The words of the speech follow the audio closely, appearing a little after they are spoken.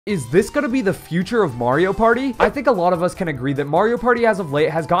Is this gonna be the future of Mario Party? I think a lot of us can agree that Mario Party as of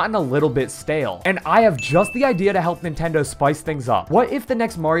late has gotten a little bit stale. And I have just the idea to help Nintendo spice things up. What if the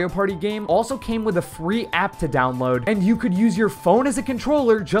next Mario Party game also came with a free app to download and you could use your phone as a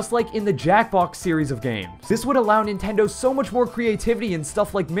controller just like in the Jackbox series of games? This would allow Nintendo so much more creativity in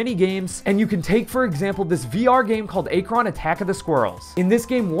stuff like mini games, and you can take for example this VR game called Acorn Attack of the Squirrels. In this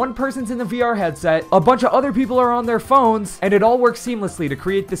game, one person's in the VR headset, a bunch of other people are on their phones, and it all works seamlessly to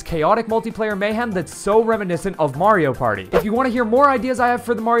create this chaotic multiplayer mayhem that's so reminiscent of Mario Party. If you want to hear more ideas I have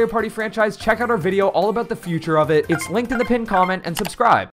for the Mario Party franchise, check out our video all about the future of it. It's linked in the pinned comment, and subscribe.